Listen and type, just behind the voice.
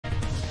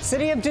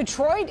City of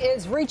Detroit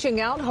is reaching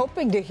out,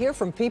 hoping to hear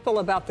from people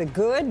about the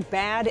good,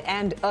 bad,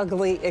 and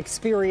ugly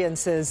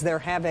experiences they're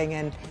having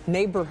in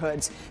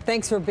neighborhoods.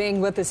 Thanks for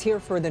being with us here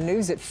for the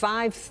news at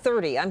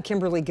 5:30. I'm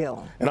Kimberly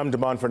Gill. And I'm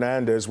Damon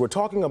Fernandez. We're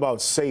talking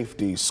about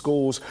safety,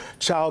 schools,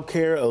 child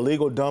care,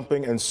 illegal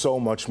dumping, and so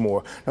much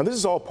more. Now, this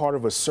is all part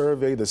of a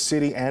survey the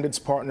city and its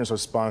partners are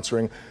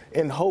sponsoring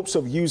in hopes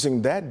of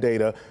using that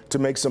data to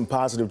make some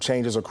positive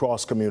changes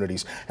across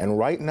communities. And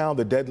right now,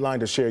 the deadline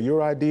to share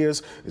your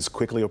ideas is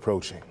quickly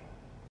approaching.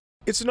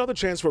 It's another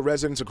chance for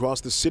residents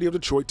across the city of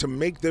Detroit to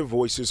make their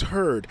voices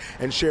heard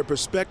and share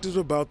perspectives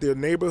about their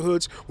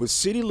neighborhoods with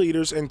city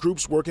leaders and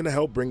groups working to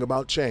help bring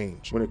about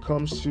change. When it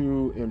comes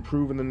to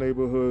improving the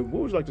neighborhood,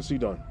 what would you like to see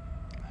done?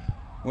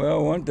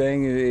 Well, one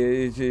thing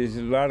is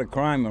a lot of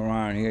crime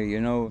around here, you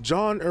know.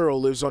 John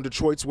Earl lives on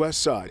Detroit's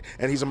west side,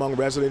 and he's among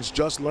residents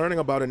just learning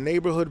about a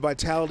Neighborhood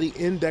Vitality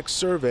Index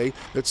survey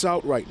that's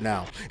out right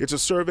now. It's a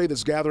survey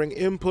that's gathering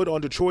input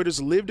on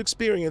Detroiters' lived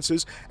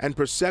experiences and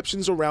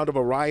perceptions around a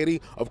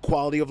variety of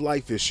quality of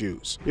life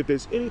issues. If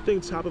there's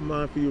anything top of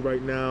mind for you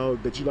right now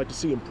that you'd like to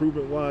see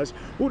improvement-wise,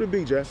 what would it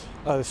be, Jeff?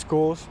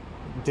 Schools.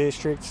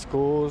 District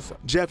schools.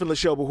 Jeff and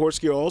Lachelle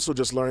Bohorsky are also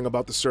just learning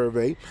about the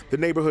survey. The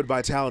Neighborhood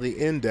Vitality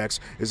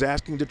Index is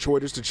asking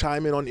Detroiters to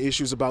chime in on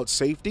issues about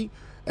safety,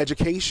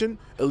 education,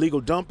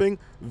 illegal dumping,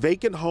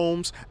 vacant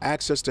homes,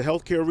 access to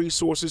healthcare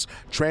resources,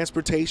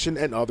 transportation,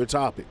 and other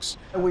topics.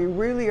 We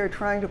really are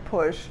trying to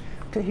push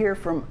to hear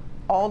from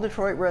all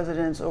Detroit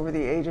residents over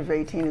the age of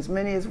 18, as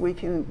many as we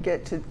can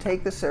get to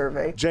take the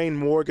survey. Jane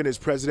Morgan is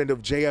president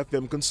of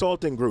JFM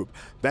Consulting Group.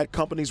 That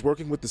company's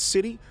working with the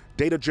city,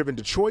 Data-Driven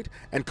Detroit,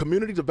 and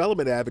community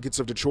development advocates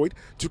of Detroit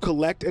to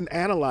collect and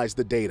analyze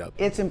the data.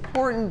 It's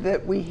important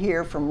that we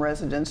hear from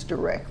residents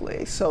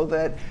directly so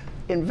that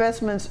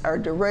investments are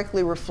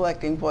directly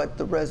reflecting what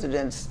the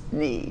residents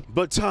need.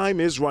 But time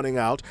is running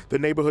out. The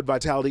Neighborhood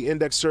Vitality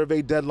Index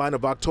survey deadline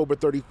of October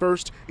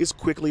 31st is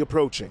quickly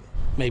approaching.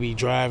 Maybe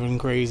driving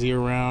crazy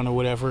around or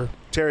whatever.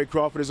 Terry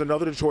Crawford is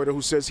another Detroiter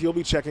who says he'll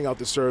be checking out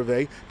the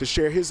survey to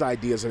share his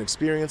ideas and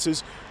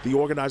experiences. The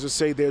organizers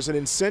say there's an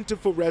incentive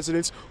for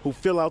residents who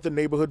fill out the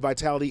Neighborhood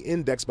Vitality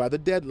Index by the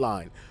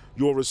deadline.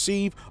 You'll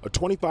receive a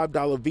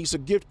 $25 Visa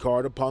gift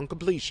card upon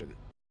completion.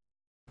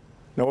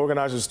 Now,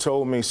 organizers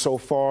told me so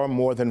far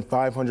more than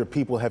 500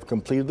 people have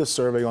completed the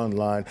survey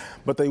online,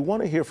 but they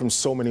want to hear from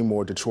so many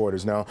more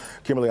Detroiters. Now,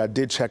 Kimberly, I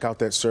did check out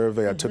that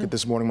survey. I took it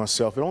this morning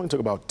myself. It only took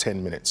about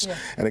 10 minutes. Yeah.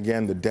 And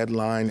again, the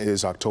deadline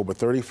is October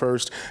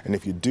 31st. And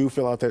if you do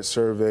fill out that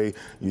survey,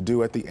 you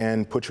do at the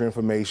end put your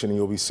information and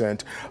you'll be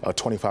sent a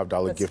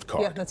 $25 gift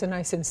card. Yeah, that's a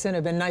nice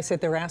incentive, and nice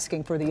that they're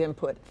asking for the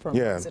input from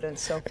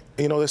residents. So,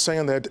 you know, they're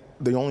saying that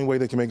the only way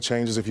they can make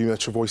change is if you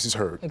let your voices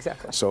heard.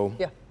 Exactly. So,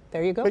 yeah,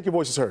 there you go. Make your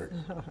voices heard.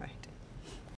 All right.